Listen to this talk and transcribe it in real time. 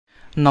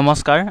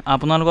নমস্কাৰ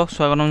আপোনালোকক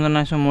স্বাগতম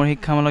জনাইছো মোৰ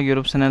শিক্ষামূলক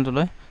ইউটিউব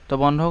চেনেলটোলৈ তো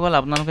বন্ধুসকল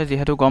আপোনালোকে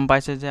যেহেতু গম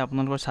পাইছে যে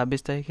আপোনালোকৰ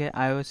 26 তাৰিখে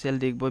Iocl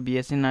Digboi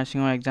Bsc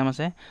নাৰ্ছিঙৰ এক্সাম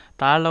আছে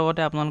তাৰ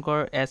লগতে আপোনালোকৰ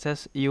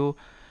SSU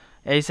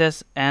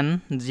HSN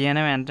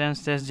GNM entrance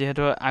test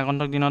যেহেতু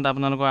আগন্তুক দিনত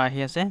আপোনালোকৰ আহি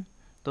আছে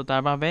তো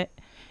তাৰ বাবে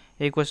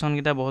এই কোৱেশ্চন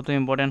কিটা বহুত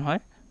ইম্পৰ্টেন্ট হয়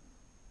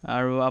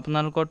আৰু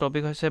আপোনালোকৰ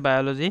টপিক হৈছে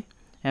বায়োলজি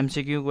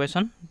MCQ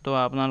কোৱেশ্চন তো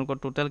আপোনালোকৰ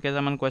টোটাল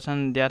কেইটামান কোৱেশ্চন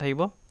দিয়া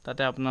থাকিব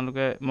তাতে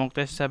আপোনালোকে মক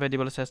টেষ্ট হিচাপে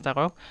দিবলৈ চেষ্টা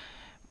কৰক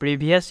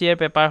previous year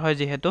paper হয়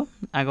যেহেতু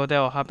আগতে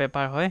অহা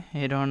পেপাৰ হয়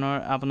এই ধৰণৰ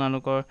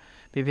আপোনালোকৰ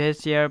previous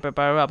year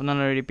পেপাৰো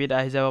আপোনালোকৰ ৰিপিট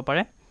আহি যাব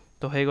পাৰে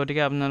তো সেই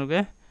গতিকে আপোনালোকে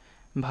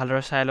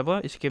ভালদৰে চাই ল'ব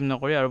স্কিপ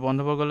নকৰি আৰু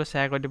বন্ধুবৰ্গলৈ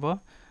শ্বেয়াৰ কৰি দিব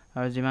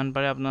আৰু যিমান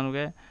পাৰে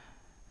আপোনালোকে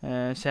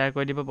শ্বেয়াৰ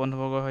কৰি দিব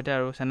বন্ধুবৰ্গৰ সৈতে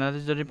আৰু চেনেলটো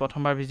যদি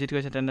প্ৰথমবাৰ ভিজিট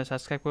কৰিছে তেন্তে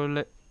সাবস্ক্ৰাইব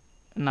কৰিবলৈ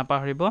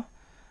নাপাহৰিব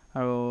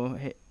আৰু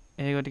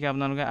এই গতিকে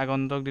আপোনালোকে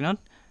আগন্তুক দিনত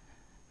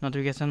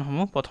নটিফিকেশন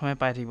সমূহ প্ৰথমে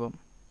পাই থাকিব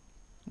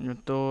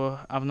তো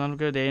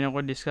আপোনালোকে দেৰি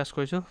নকৰি ডিসকাস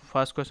কৰিছো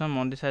ফাৰ্স্ট কোৱেশ্চন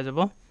মন দি চাই যাব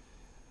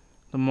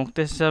তো মক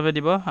টেষ্ট হিচাপে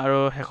দিব আৰু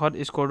হেকত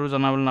স্কোৰটো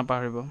জনাবলৈ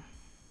নাপাহৰিব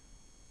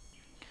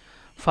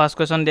ফাৰ্স্ট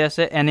কোৱেশ্চন দিয়া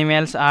আছে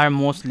এনিমেলস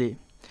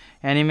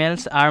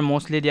আৰ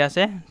মোস্টলি দিয়া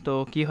আছে তো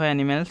কি হয়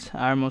এনিমেলস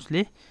আৰ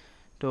মোস্টলি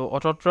তো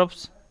অটোট্ৰপস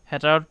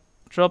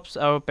হেটাৰট্ৰপস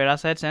আৰু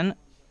প্যাৰাসাইটস এন্ড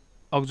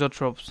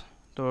অক্সোট্ৰপস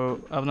তো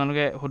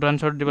আপোনালোকে শুদ্ধ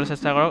আনসাৰটো দিবলৈ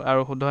চেষ্টা কৰক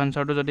আৰু শুদ্ধ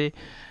আনসাৰটো যদি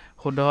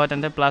শুদ্ধ হয়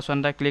তেন্তে +1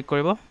 টা ক্লিক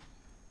কৰিব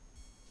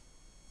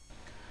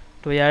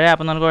তো ইয়াৰে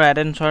আপোনালোকৰ ৰাইট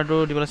আনসাৰটো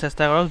দিবলৈ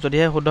চেষ্টা কৰক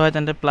যদিহে শুদ্ধ হয়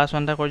তেন্তে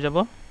 +1 টা কৰি যাব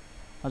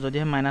আৰু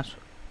যদিহে মাইনাস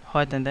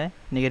হয় তেন্তে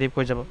নেগেটিভ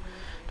কৰি যাব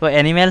তো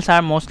animals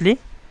R mostly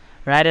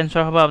right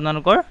answer হ'ব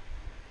আপোনালোকৰ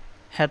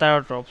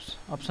হেটাৰট্ৰপস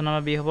অপচন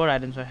নম্বৰ বি হ'ব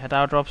ৰাইট আনসাৰ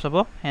হেটাৰট্ৰপস হ'ব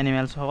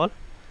এনিমেলস সকল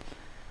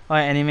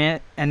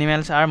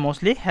এনিমেলস আৰ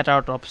মোস্টলি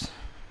হেটাৰট্ৰপস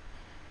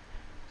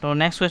তো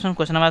নেক্সট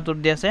কোৱেশ্চন নম্বৰ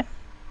 2 দি আছে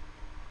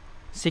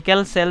sickle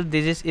cell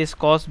disease is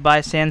caused by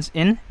change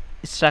in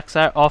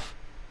structure of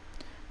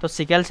তো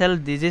সিকেল সেল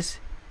ডিজিজ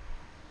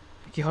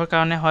কিহৰ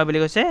কাৰণে হয় বুলি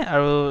কৈছে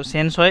আৰু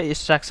চেঞ্জ হয়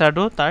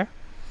স্ট্ৰাকচাৰটো তাৰ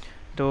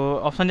তো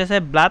অপচন আছে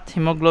blood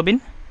haemoglobin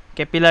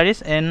কেপিলাৰিজ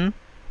and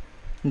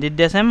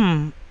ডিডেসেম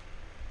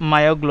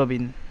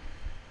myoglobin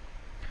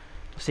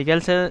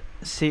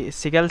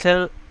sickle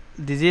cell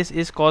disease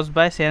is caused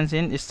by change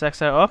in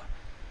structure of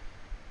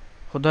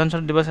শুদ্ধ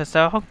আনসাৰ দিব চেষ্টা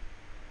কৰক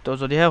তো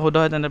যদিহে শুদ্ধ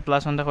হয় তেন্তে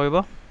 +1 টা কৰিব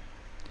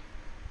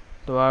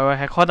তো আৰু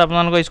হেকত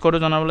আপোনালোকৰ স্কোৰটো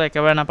জনাবলৈ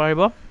একেবাৰে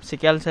নাপাহৰিব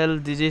sickle cell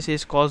disease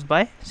is caused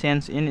by change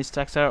in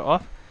structure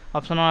of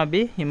option number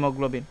B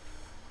haemoglobin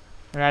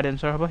right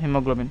answer হ'ব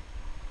হিমোগ্লোবিন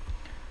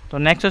তো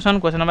নেক্সট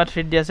কোৱেশ্চন নম্বৰ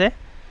 3 দি আছে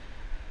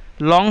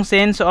লং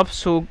চেইনস অফ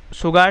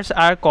সুগাৰস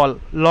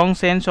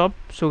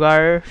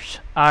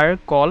আৰ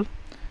কল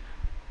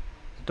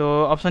তো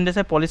অপচন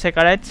দিছে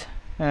পলিস্যাকাৰাইডস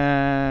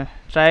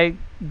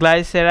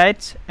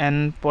ট্ৰাইগ্লাইসেৰাইডস এন্ড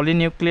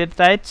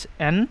পলিনিউক্লিয়োটাইডস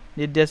এন্ড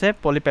দিছে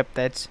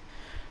পলিপেপটাইডস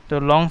তো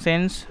লং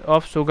চেইনস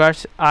অফ সুগাৰস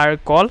আৰ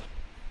কল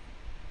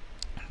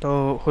তো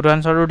শুদ্ধ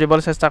আনসাৰটো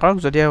দিবলৈ চেষ্টা কৰক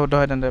যদিহে শুদ্ধ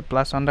হয় তেন্তে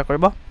 +1 টা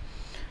কৰিব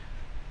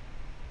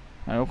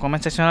আৰু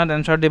কমেন্ট সেকশনত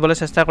আনসাৰ দিবলৈ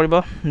চেষ্টা কৰিব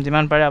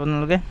যিমান পাৰে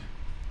আপোনালোকে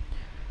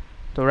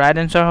তো ৰাইট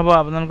আনসাৰ হ'ব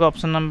আপোনালোকৰ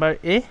option number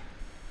A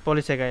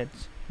পলিস্যাকাৰাইডস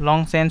long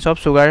chains of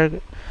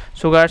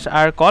সুগাৰস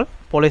R কল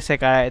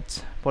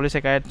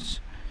পলিস্যাকাৰাইডস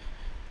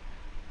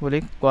বুলি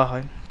কোৱা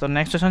হয় তো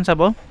নেক্সট কোৱেশ্চন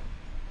চাব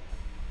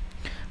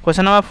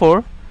question number 4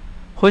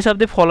 which of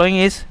the following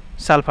is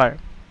sulphur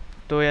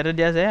তো ইয়াতে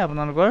দিয়া আছে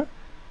আপোনালোকৰ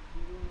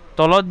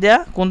তলত দিয়া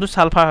কোনটো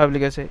সালফাৰ হয় বুলি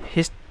কৈছে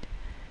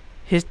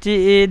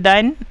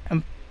হিষ্টিডাইন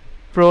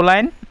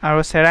প্ৰলাইন আৰু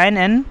সেৰাইন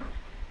এন্ড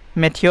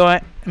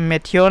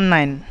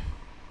মেথিওনাইন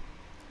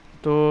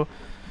তো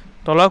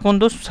তলৰ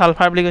কোনটো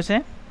সালফাৰ বুলি কৈছে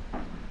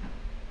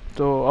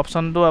তো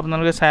অপচনটো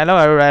আপোনালোকে চাই লওক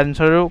আৰু ৰাইট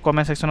আনসাৰটো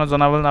কমেন্ট সেকশনত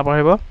জনাবলৈ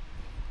নাপাহৰিব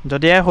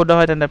যদিহে শুদ্ধ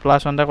হয় তেন্তে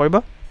 +1 টা কৰিব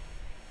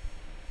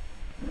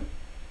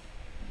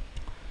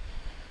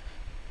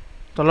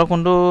তলৰ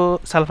কোনটো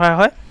সালফাৰ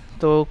হয়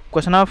তো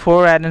কোৱেশ্চন নম্বৰ 4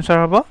 ৰাইট আনসাৰ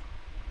হ'ব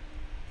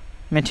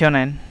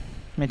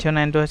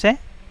মেথিওনাইন তো হৈছে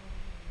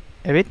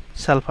এবিধ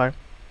সালফাৰ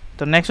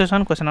তো নেক্সট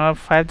কোৱেশ্চন নম্বৰ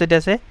 5 তে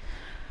আছে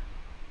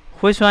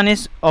হুইচ ওয়ান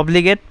ইজ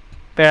অব্লিগেট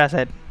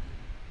প্যাৰাসাইট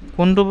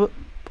কোনটো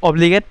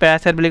অব্লিগেট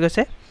প্যাৰাসাইট বুলি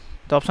কৈছে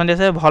তো অপচন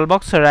আছে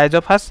ভলবক্স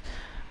ৰাইজোফাছ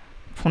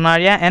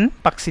ফুনাৰিয়া এন্ড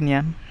পাক্সিনিয়া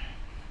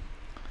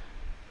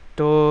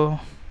তো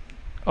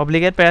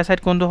অব্লিগেট প্যাৰাসাইট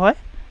কোনটো হয়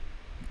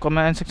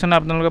কমেন্ট সেকশনত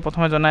আপোনালোকে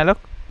প্ৰথমে জনাই লওক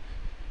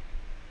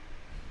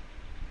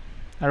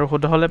আৰু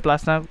শুদ্ধ হলে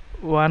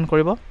 +1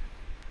 কৰিব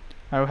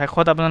আৰু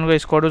হেকত আপোনালোকৰ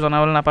স্কোৰটো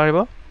জনাবলৈ নাপাহৰিব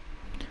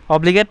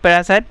অব্লিগেট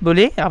প্যাৰাসাইট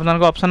বুলি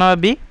আপোনালোকৰ অপচন নম্বৰ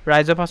বি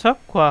ৰাইজোফাছক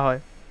কোৱা হয়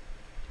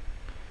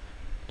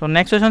তো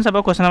নেক্সট কোৱেশ্চন চাব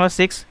কোৱেশ্চন নম্বৰ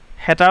 6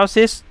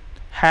 হেটাৰোসিস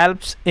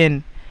হেল্পস ইন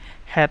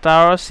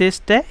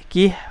হেটাৰোসিসতে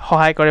কি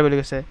সহায় কৰে বুলি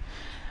কৈছে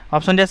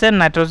অপচন দি আছে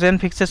nitrogen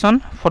fixation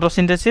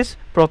photosynthesis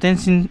protein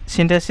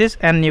synthesis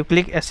and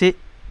nucleic acid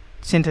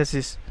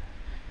synthesis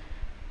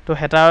তো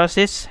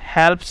হেটাৰোসিস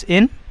হেল্পস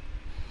ইন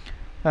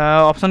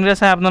অপচন দি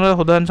আছে আপোনালোকে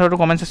শুদ্ধ আনসাৰটো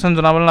কমেন্ট সেকশন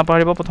জনাবলৈ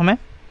নাপাহৰিব প্ৰথমে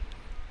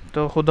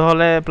তো শুদ্ধ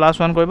হলে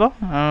 +1 কৰিব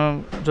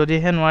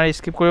যদিহে নোৱাৰে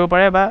স্কিপ কৰিব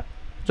পাৰে বা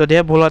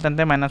যদিহে ভুল হয়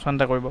তেন্তে -1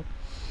 টা কৰিব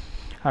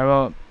আৰু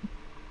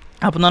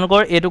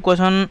আপোনালোকৰ এটো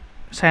কোৱেশ্চন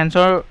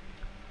সায়েন্সৰ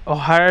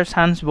অহাৰ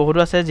চান্স বহুত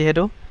আছে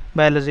যেহেতু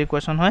বায়োলজি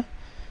কোৱেশ্চন হয়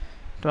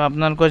তো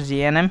আপোনালোকৰ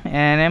জিএনএম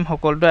এএনএম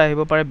সকলোতে আহিব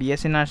পাৰে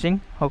বিএসসি নাৰ্ছিং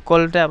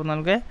সকলোতে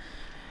আপোনালোকে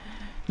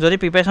যদি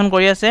প্ৰিপাৰেচন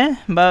কৰি আছে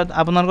বা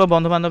আপোনালোকৰ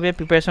বন্ধু বান্ধৱীয়ে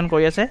প্ৰিপাৰেচন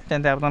কৰি আছে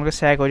তেন্তে আপোনালোকে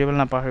শেয়াৰ কৰি দিবলৈ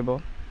নাপাহৰিব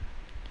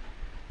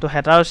তো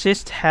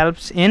হেটাৰ'চিষ্ট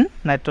helps in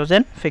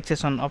nitrogen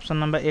fixation option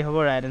number এ হ'ব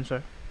ৰাইট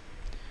এনসাৰ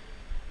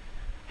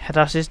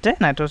হেটাৰ'চিষ্টে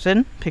নাইট্ৰজেন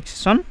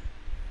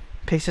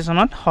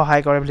ফিক্সেশ্যনত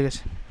সহায় কৰে বুলি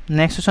কৈছে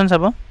নেক্সট কোৱেশ্চন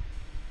চাব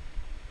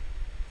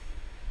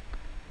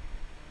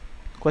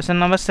Question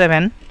number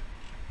 7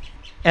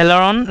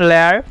 aileron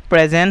layer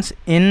presence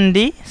in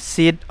the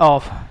seat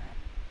of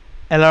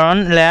aileron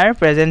layer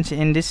presence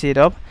in the seat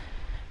of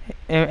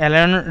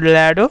aileron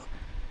layer to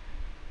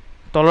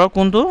তলৰ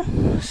কোনটো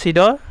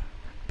seedৰ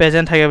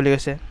present থাকে বুলি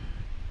কৈছে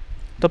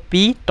তো P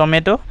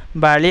tomato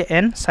barley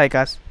and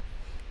cycas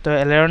তো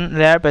aileron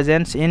layer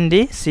presence in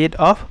the seat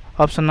of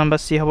option number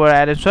C হ'ব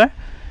right answer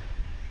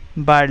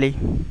barley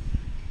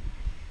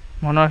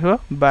মনত ৰাখিব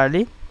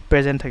barley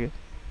present থাকে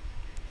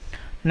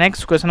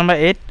Next question number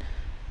 8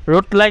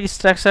 root-like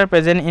structure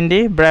present in the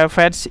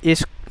bryophytes is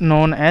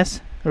known as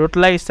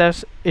root-like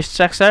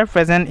structure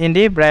present in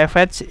the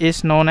bryophytes is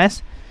known as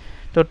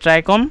to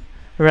trichome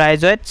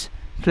rhizoids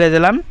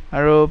flagellum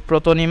aru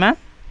protonema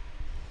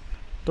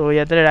to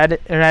yate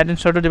right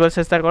answer to dibol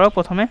chesta koro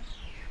prothome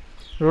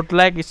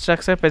root-like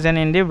structure present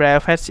in the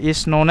bryophytes is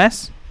known as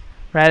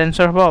right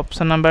answer hobo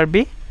option number B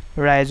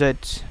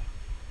rhizoids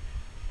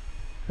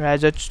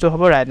to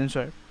hobo right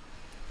answer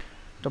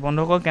তো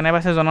বন্ধুসকল কেনে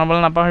পাইছে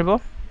জনাবলৈ নাপাহৰিব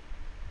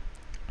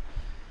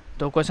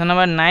তো question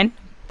number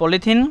 9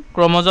 polythene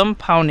ক্ৰোমোজোম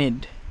ফাউনিড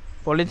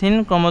polythene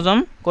ক্ৰোমোজোম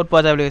ক'ত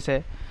পোৱা যায় বুলি কৈছে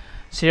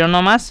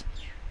চিৰনোমাছ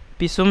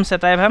পিছুম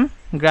সেটাইভাম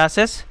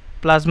গ্ৰাছেছ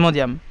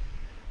প্লাজমোডিয়াম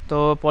তো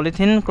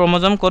পলিথিন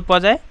ক্ৰোমোজোম ক'ত পোৱা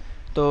যায়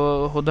তো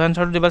শুদ্ধ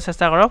এনসাৰটো দিবলৈ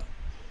চেষ্টা কৰক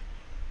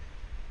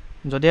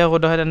যদি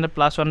শুদ্ধ হয় তেন্তে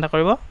 +1 টা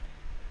কৰিব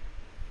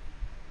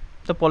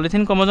তো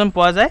পলিথিন ক্ৰোমোজোম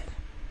পোৱা যায়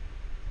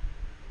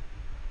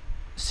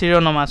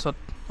চিৰনোমাছত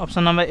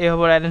Option number A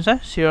hobo right answer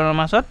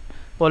Ssuhs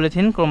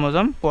polythene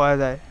chromosome poa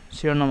jay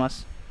Ssuhs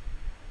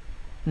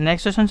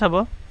Next question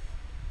sabo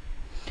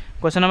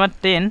Question number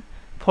 10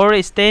 For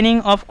staining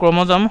of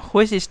chromosome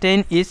which stain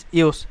is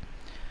used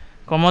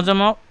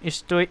Chromosome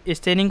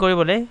staining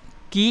koribole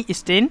ki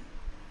stain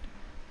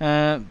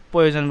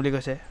proyojon boli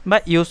koise ba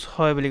use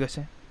hoy boli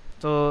koise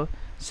to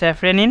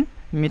safranin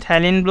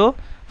methylene blue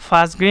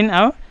fast green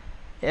aru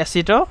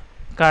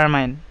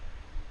acetocarmine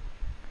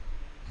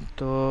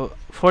তো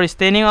for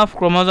staining of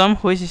chromosome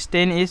which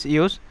stain is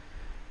used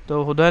তো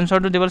শুদ্ধ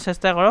এনসাৰটো দিবলৈ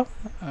চেষ্টা কৰক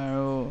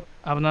আৰু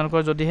আপোনালোকৰ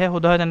যদিহে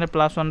শুদ্ধ হয় তেন্তে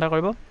 +1 টা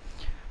কৰিব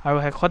আৰু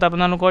হেকত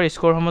আপোনালোকৰ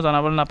স্কোৰ সমূহ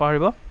জনাবলৈ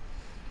নাপাহৰিব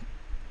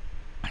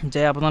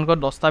যে আপোনালোকৰ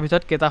 10টা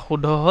ভিতৰত কেটা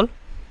শুদ্ধ হ'ল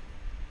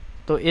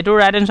তো এটো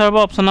ৰাইট এনসাৰ হ'ব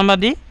অপচন নম্বৰ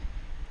ডি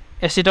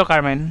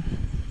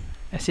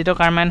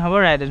এচিটোকাৰ্মাইন হ'ব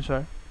ৰাইট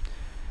এনসাৰ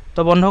তো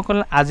বন্ধুসকল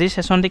আজি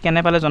সেশনটি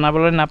কেনে পালে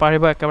জনাবলৈ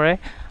নাপাহৰিব একেবাৰে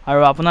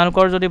আৰু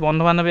আপোনালোকৰ যদি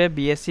বন্ধু বান্ধৱীয়ে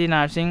বিএসসি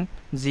নাৰ্ছিং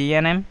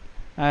জিএনএম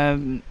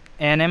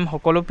এএনএম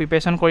সকলো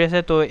প্ৰিপাৰেচন কৰি আছে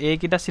তো এই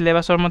কিটা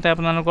সিলেবাসৰ মতে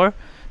আপোনালোকৰ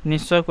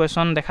নিশ্চয়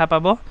কোৱেশ্চন দেখা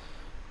পাব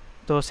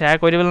তো শেয়াৰ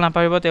কৰি দিবলৈ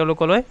নাপাহৰিব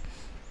তেওঁলোকলৈ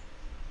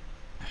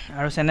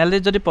আৰু চেনেলটি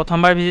যদি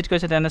প্ৰথমবাৰ ভিজিট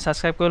কৰিছে তেন্তে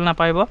সাবস্ক্ৰাইব কৰিবলৈ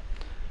নাপাহৰিব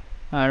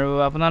আৰু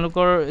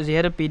আপোনালোকৰ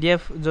যেহেতু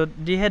পিডিএফ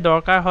যদিহে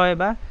দৰকাৰ হয়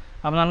বা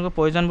আপোনালোকৰ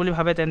প্ৰয়োজন বুলি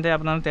ভাবে তেন্তে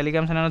আপোনালোক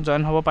টেলিগ্ৰাম চেনেলত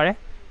জয়েন হ'ব পাৰে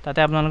তাতে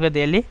আপোনালোকে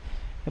ডেইলি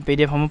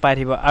পিডিএফ সমূহ পাই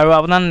থাকিব আৰু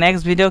আপোনাৰ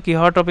নেক্সট ভিডিও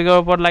কিহৰ টপিকৰ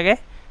ওপৰত লাগে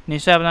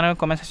নিশ্চয় আপোনালোকে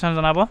কমেন্ট সেকশন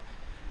জনাব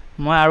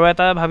মই আৰু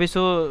এটা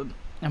ভাবিছো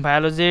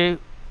বায়োলজি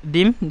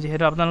দিম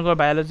যেহেতু আপোনালোকৰ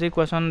বায়োলজি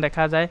কোৱেশ্চন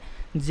দেখা যায়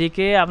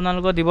জিকে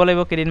আপোনালোকৰ দিব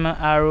লাগিব কেদিনমান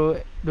আৰু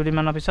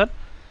দুদিনমানৰ পিছত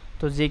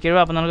তো জিকেৰো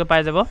আপোনালোকে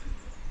পাই যাব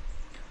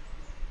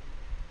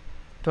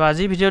তো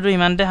আজি ভিডিওটো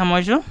ইমানতে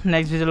সামৰিছো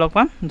নেক্সট ভিডিও লগ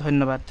পাম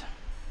ধন্যবাদ